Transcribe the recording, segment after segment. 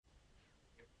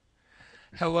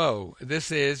Hello,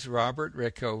 this is Robert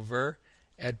Rickover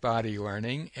at Body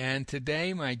Learning, and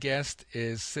today my guest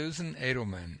is Susan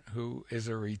Edelman, who is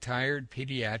a retired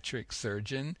pediatric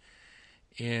surgeon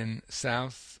in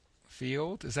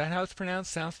Southfield. Is that how it's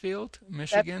pronounced? Southfield, That's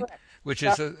Michigan, correct. which So,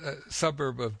 is a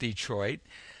suburb of Detroit.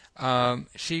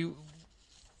 She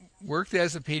worked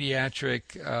as a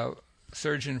pediatric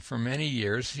surgeon for many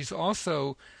years. She's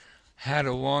also had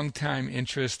a long time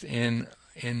interest in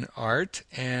art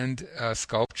and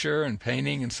sculpture and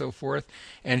painting and so forth.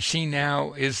 And she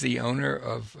now is the owner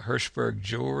of Hirschberg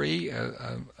Jewelry,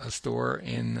 a store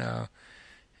in,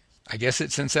 I guess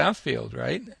it's in Southfield,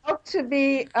 right? to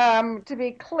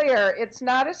be clear, it's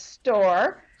not a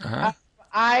store. Uh-huh. Uh,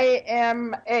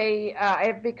 I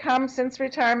have become, since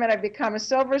retirement, I've become a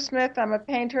silversmith. I'm a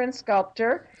painter and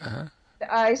sculptor. Uh-huh.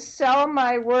 I sell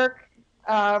my work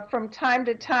from time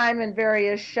to time in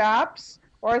various shops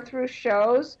or through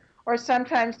shows or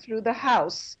sometimes through the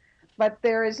house, but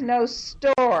there is no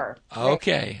store name.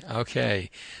 Okay, okay.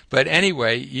 But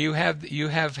anyway, you have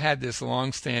had this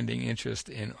long-standing interest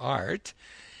in art.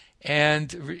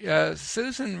 And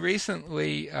Susan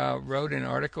recently wrote an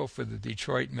article for the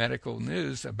Detroit Medical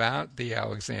News about the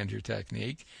Alexander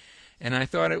Technique, and I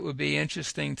thought it would be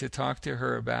interesting to talk to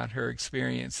her about her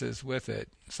experiences with it.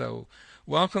 So,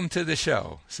 welcome to the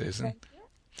show, Susan. Thank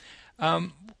you.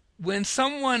 Um, when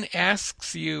someone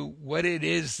asks you what it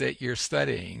is that you're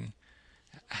studying,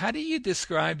 how do you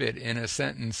describe it in a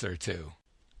sentence or two?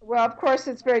 Well, of course,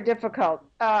 it's very difficult.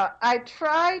 I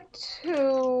try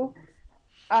to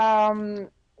um,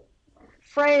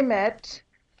 frame it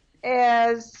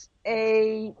as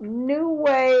a new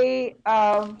way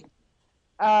of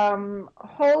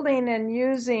holding and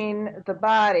using the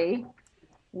body,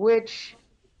 which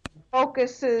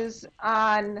focuses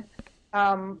on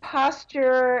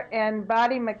posture and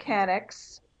body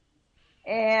mechanics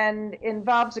and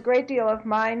involves a great deal of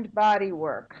mind body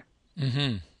work.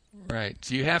 Mm-hmm. Right.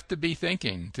 So you have to be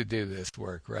thinking to do this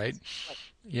work, right?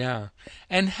 Yeah.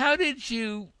 And how did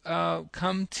you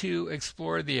come to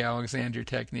explore the Alexander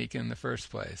technique in the first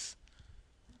place?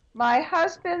 My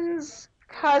husband's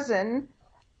cousin,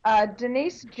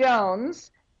 Denise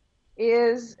Jones,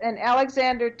 is an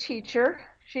Alexander teacher.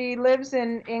 She lives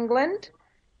in England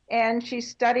and she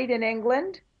studied in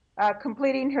England,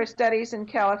 completing her studies in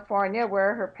California,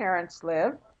 where her parents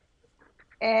live.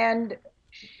 And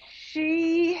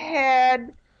she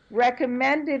had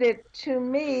recommended it to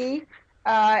me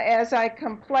as I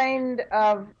complained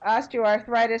of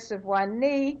osteoarthritis of one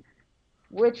knee,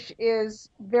 which is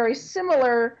very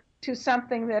similar to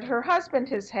something that her husband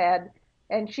has had.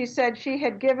 And she said she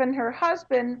had given her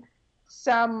husband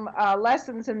some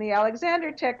lessons in the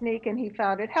Alexander technique and he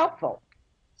found it helpful.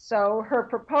 So her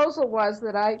proposal was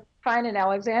that I find an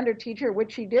Alexander teacher,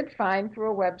 which she did find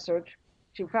through a web search.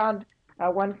 She found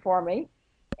one for me.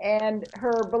 And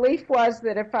her belief was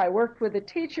that if I worked with a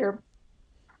teacher,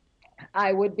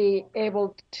 I would be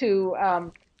able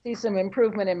to see some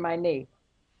improvement in my knee.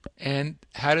 And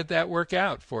how did that work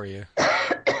out for you?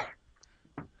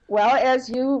 Well, as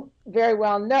you very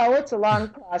well know, it's a long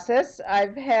process.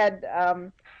 I've had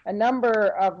a number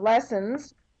of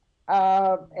lessons,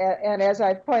 and as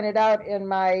I've pointed out in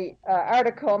my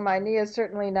article, my knee is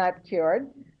certainly not cured,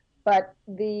 but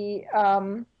the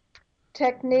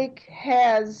technique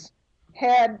has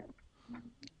had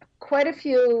quite a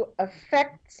few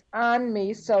effects on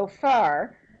me so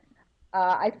far.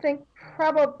 I think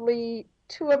probably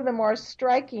two of the more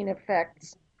striking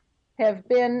effects have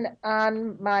been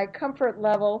on my comfort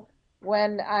level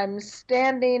when I'm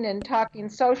standing and talking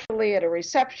socially at a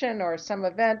reception or some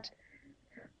event.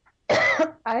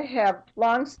 I have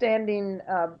long-standing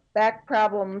back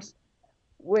problems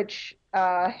which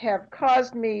have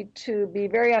caused me to be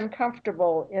very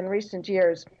uncomfortable in recent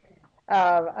years.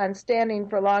 I'm standing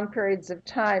for long periods of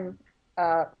time,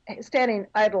 uh, standing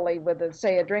idly with,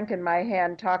 say, a drink in my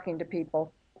hand, talking to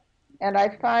people. And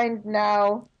I find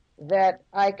now that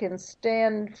I can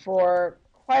stand for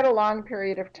quite a long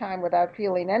period of time without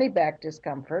feeling any back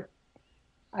discomfort.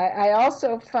 I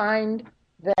also find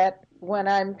that when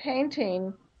I'm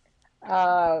painting,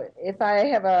 if I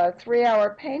have a 3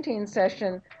 hour painting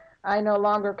session, I no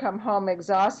longer come home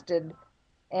exhausted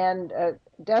and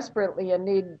desperately in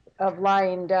need of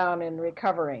lying down and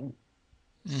recovering.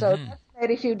 So Mm-hmm. that's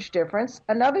made a huge difference.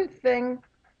 Another thing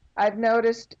I've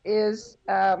noticed is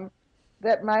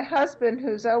that my husband,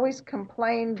 who's always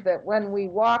complained that when we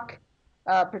walk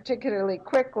particularly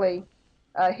quickly,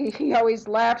 he always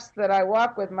laughs that I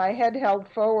walk with my head held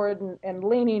forward and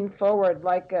leaning forward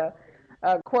like a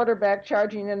quarterback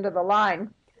charging into the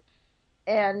line.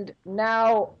 and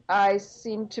now I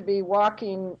seem to be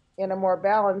walking in a more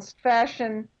balanced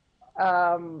fashion,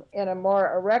 in a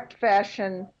more erect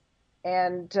fashion,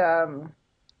 and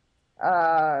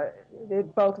uh,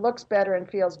 it both looks better and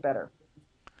feels better.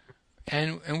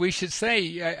 And we should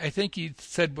say, I think you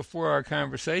said before our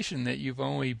conversation that you've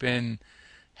only been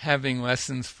having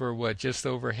lessons for what, just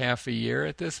over half a year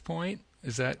at this point?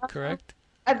 Is that correct?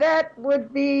 That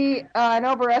would be an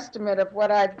overestimate of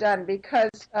what I've done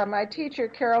because my teacher,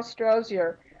 Carol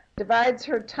Strozier, divides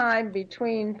her time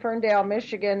between Ferndale,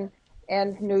 Michigan,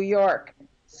 and New York.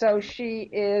 So she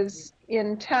is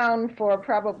in town for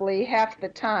probably half the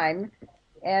time,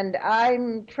 and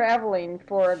I'm traveling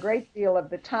for a great deal of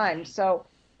the time. So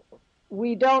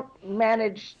we don't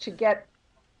manage to get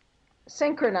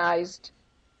synchronized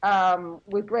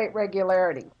with great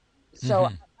regularity. So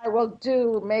Hmm. I will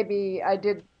do maybe I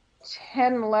did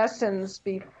 10 lessons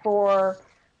before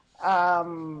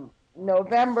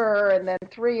November and then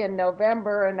three in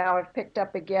November, and now I've picked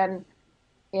up again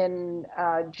in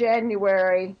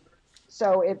January.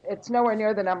 So it's nowhere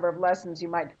near the number of lessons you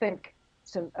might think,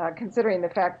 considering the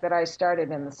fact that I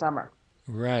started in the summer.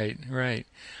 Right, right.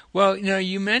 Well,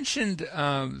 you mentioned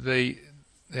the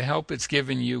help it's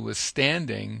given you with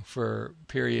standing for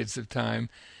periods of time,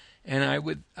 and I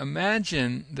would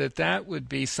imagine that that would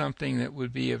be something that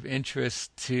would be of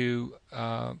interest to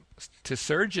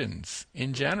surgeons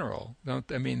in general.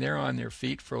 Don't I mean they're on their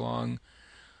feet for long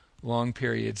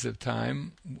periods of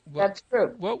time. What That's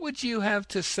true. what would you have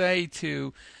to say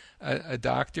to a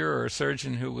doctor or a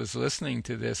surgeon who was listening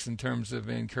to this in terms of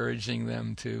encouraging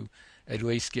them to at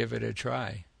least give it a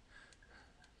try?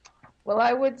 Well,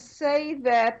 I would say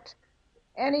that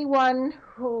anyone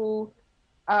who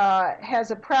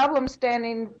has a problem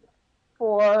standing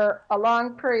for a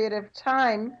long period of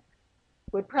time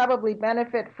would probably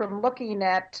benefit from looking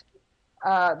at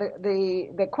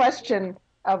the question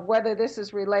of whether this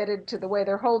is related to the way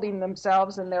they're holding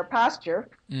themselves and their posture,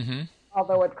 Hmm.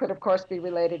 although it could, of course, be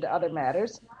related to other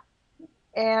matters.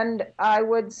 And I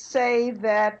would say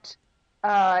that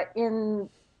in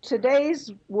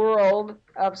today's world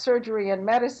of surgery and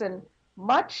medicine,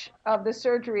 much of the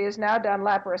surgery is now done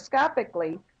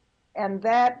laparoscopically, and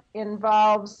that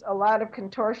involves a lot of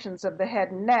contortions of the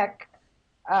head and neck,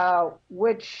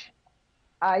 which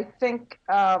I think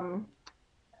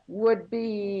would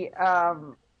be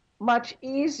much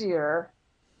easier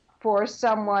for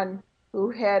someone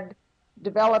who had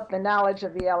developed the knowledge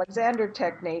of the Alexander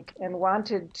technique and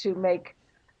wanted to make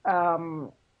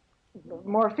um,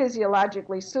 more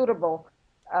physiologically suitable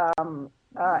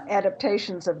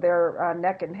adaptations of their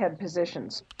neck and head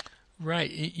positions.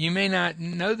 Right. You may not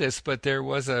know this, but there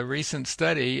was a recent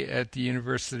study at the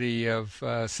University of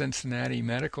Cincinnati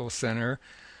Medical Center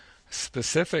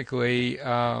specifically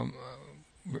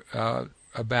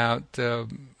about a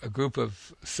group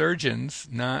of surgeons,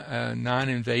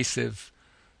 non-invasive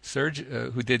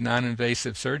who did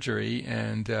non-invasive surgery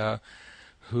and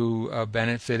who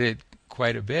benefited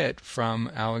quite a bit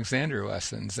from Alexander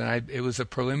lessons. And it was a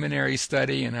preliminary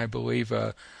study, and I believe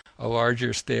a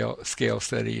larger scale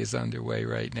study is underway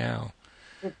right now.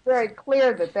 It's very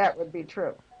clear that that would be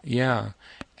true. Yeah.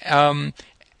 Um,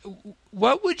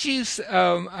 what would you?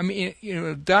 I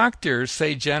mean, doctors,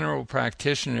 say general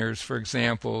practitioners, for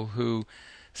example, who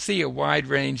see a wide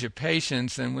range of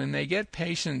patients, and when they get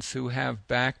patients who have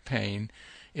back pain,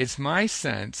 it's my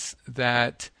sense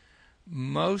that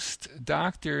most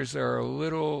doctors are a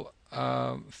little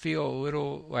feel a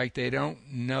little like they don't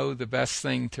know the best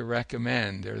thing to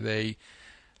recommend, or they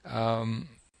um,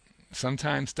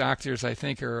 sometimes doctors I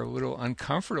think are a little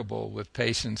uncomfortable with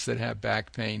patients that have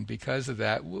back pain because of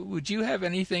that. Would you have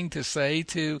anything to say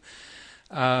to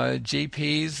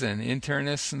GPs and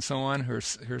internists and so on who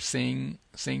are seeing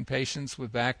patients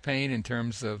with back pain in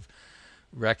terms of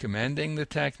recommending the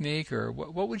technique, or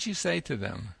what would you say to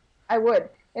them? I would.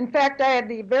 In fact, I had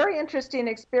the very interesting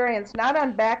experience, not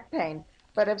on back pain,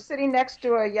 but of sitting next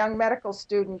to a young medical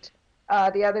student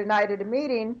the other night at a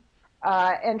meeting.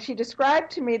 And she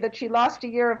described to me that she lost a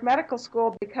year of medical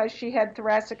school because she had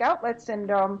thoracic outlet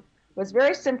syndrome, was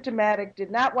very symptomatic,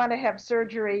 did not want to have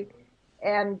surgery,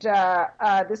 and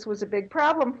this was a big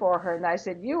problem for her. And I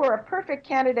said, "You are a perfect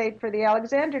candidate for the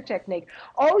Alexander technique."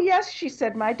 "Oh, yes," she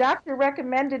said, "my doctor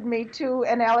recommended me to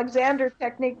an Alexander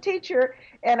technique teacher,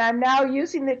 and I'm now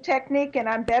using the technique, and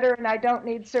I'm better, and I don't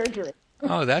need surgery."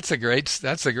 Oh, that's a great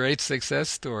success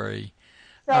story.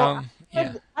 So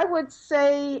Yeah. I would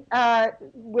say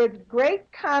with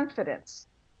great confidence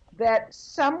that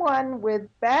someone with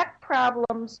back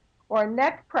problems or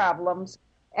neck problems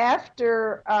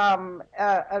after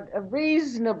a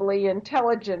reasonably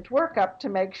intelligent workup to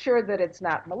make sure that it's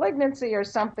not malignancy or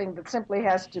something that simply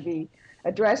has to be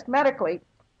addressed medically,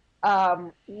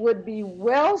 would be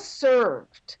well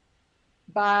served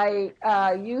by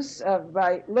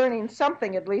by learning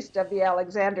something at least of the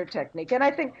Alexander technique. And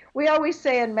I think we always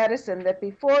say in medicine that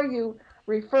before you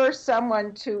refer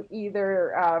someone to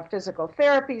either physical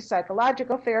therapy,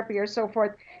 psychological therapy, or so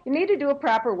forth, you need to do a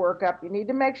proper workup. You need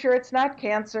to make sure it's not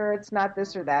cancer, it's not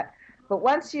this or that. But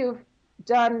once you've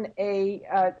done a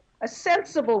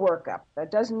sensible workup,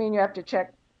 that doesn't mean you have to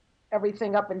check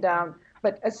everything up and down,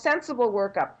 but a sensible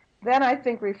workup, then I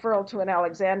think referral to an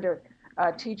Alexander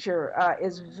teacher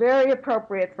is very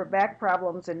appropriate for back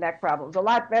problems and neck problems. A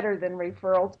lot better than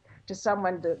referrals to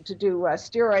someone to do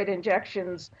steroid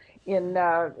injections in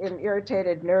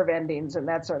irritated nerve endings and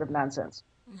that sort of nonsense.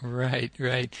 Right,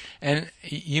 right. And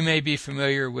you may be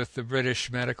familiar with the British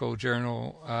Medical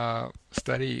Journal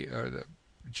study, or the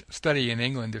study in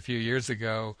England a few years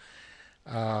ago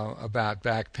about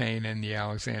back pain and the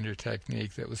Alexander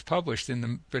technique that was published in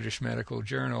the British Medical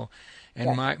Journal.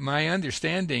 And Yeah. my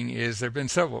understanding is there have been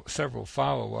several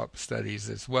follow-up studies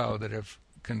as well that have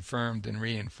confirmed and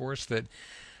reinforced it.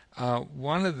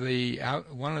 One of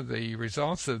the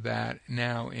results of that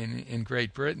now in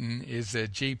Great Britain is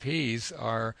that GPs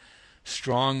are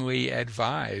strongly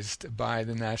advised by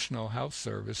the National Health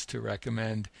Service to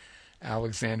recommend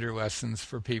Alexander lessons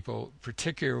for people,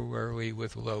 particularly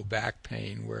with low back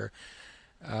pain, where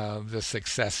the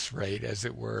success rate, as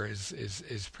it were,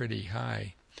 is pretty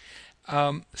high.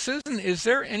 Susan, is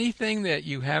there anything that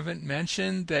you haven't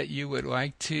mentioned that you would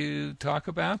like to talk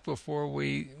about before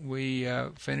we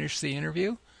finish the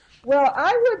interview? Well,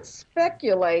 I would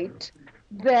speculate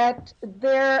that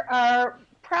there are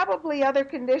probably other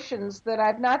conditions that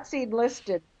I've not seen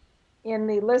listed in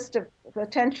the list of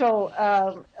potential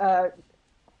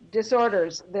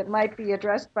disorders that might be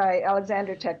addressed by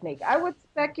Alexander technique. I would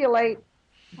speculate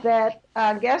that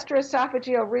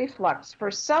gastroesophageal reflux for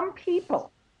some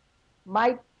people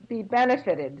might be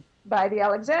benefited by the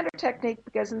Alexander technique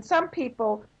because in some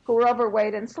people who are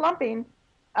overweight and slumping,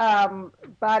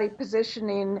 body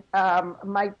positioning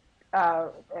might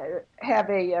have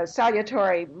a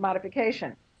salutary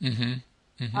modification. Mm-hmm.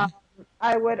 Mm-hmm.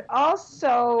 I would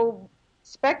also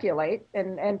speculate,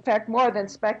 and in fact more than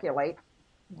speculate,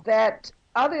 that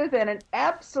other than an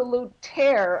absolute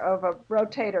tear of a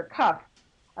rotator cuff,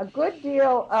 a good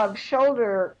deal of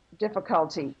shoulder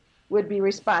difficulty would be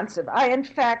responsive. I, in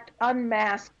fact,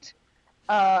 unmasked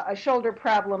a shoulder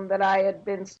problem that I had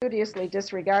been studiously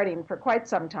disregarding for quite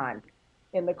some time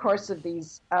in the course of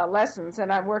these lessons,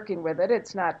 and I'm working with it.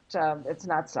 It's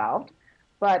not solved,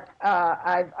 but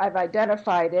I've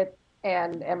identified it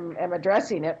and am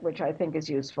addressing it, which I think is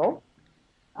useful.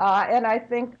 And I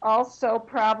think also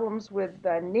problems with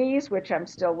knees, which I'm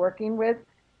still working with,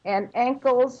 and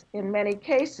ankles in many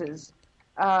cases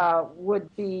would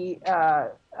see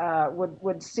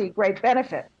great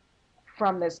benefit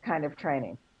from this kind of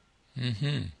training.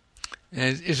 Mm-hmm.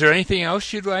 Is there anything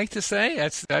else you'd like to say?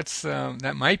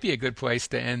 That might be a good place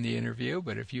to end the interview.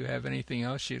 But if you have anything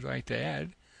else you'd like to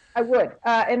add, I would,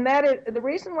 and that is the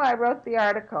reason why I wrote the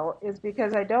article is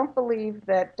because I don't believe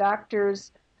that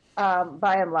doctors,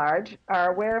 by and large,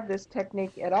 are aware of this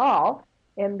technique at all,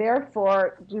 and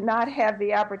therefore do not have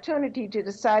the opportunity to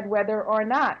decide whether or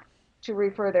not to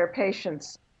refer their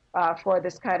patients for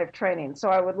this kind of training. So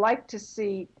I would like to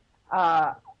see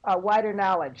a wider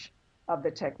knowledge of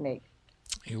the technique.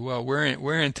 well,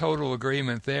 we're in total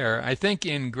agreement there. I think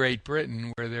in Great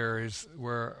Britain,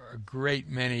 where a great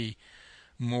many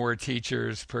more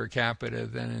teachers per capita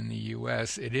than in the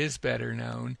U.S., it is better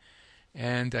known.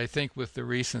 And I think with the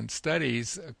recent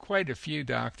studies, quite a few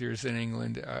doctors in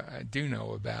England do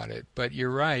know about it. But you're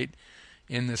right,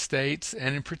 in the States,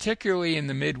 and particularly in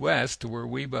the Midwest, where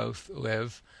we both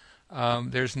live,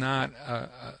 there's not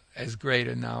as great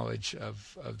a knowledge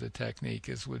of the technique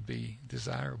as would be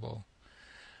desirable.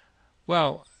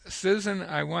 Well, Susan,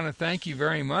 I want to thank you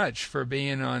very much for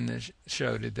being on the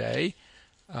show today.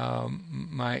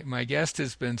 My guest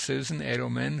has been Susan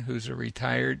Edelman, who's a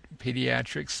retired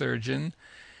pediatric surgeon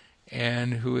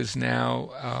and who is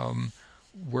now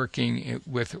working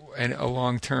with a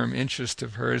long-term interest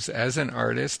of hers as an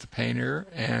artist, painter,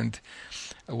 and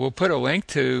we'll put a link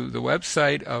to the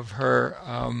website of her.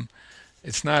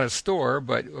 It's not a store,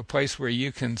 but a place where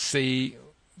you can see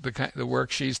the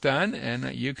work she's done, and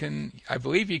I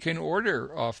believe you can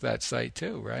order off that site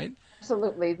too, right?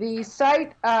 Absolutely. The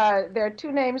site, there are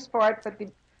two names for it, but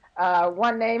the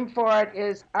one name for it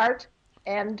is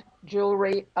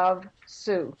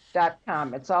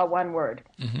artandjewelryofsue.com. It's all one word.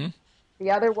 Mm-hmm. The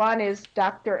other one is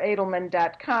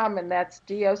dradelman.com, and that's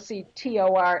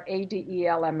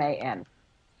DOCTORADELMAN.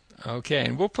 Okay,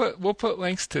 and we'll put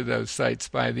links to those sites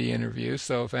by the interview.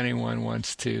 So if anyone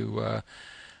wants to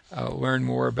learn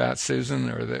more about Susan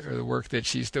or the work that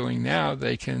she's doing now,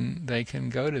 they can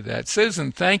go to that.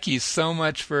 Susan, thank you so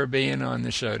much for being on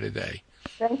the show today.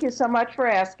 Thank you so much for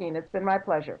asking. It's been my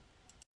pleasure.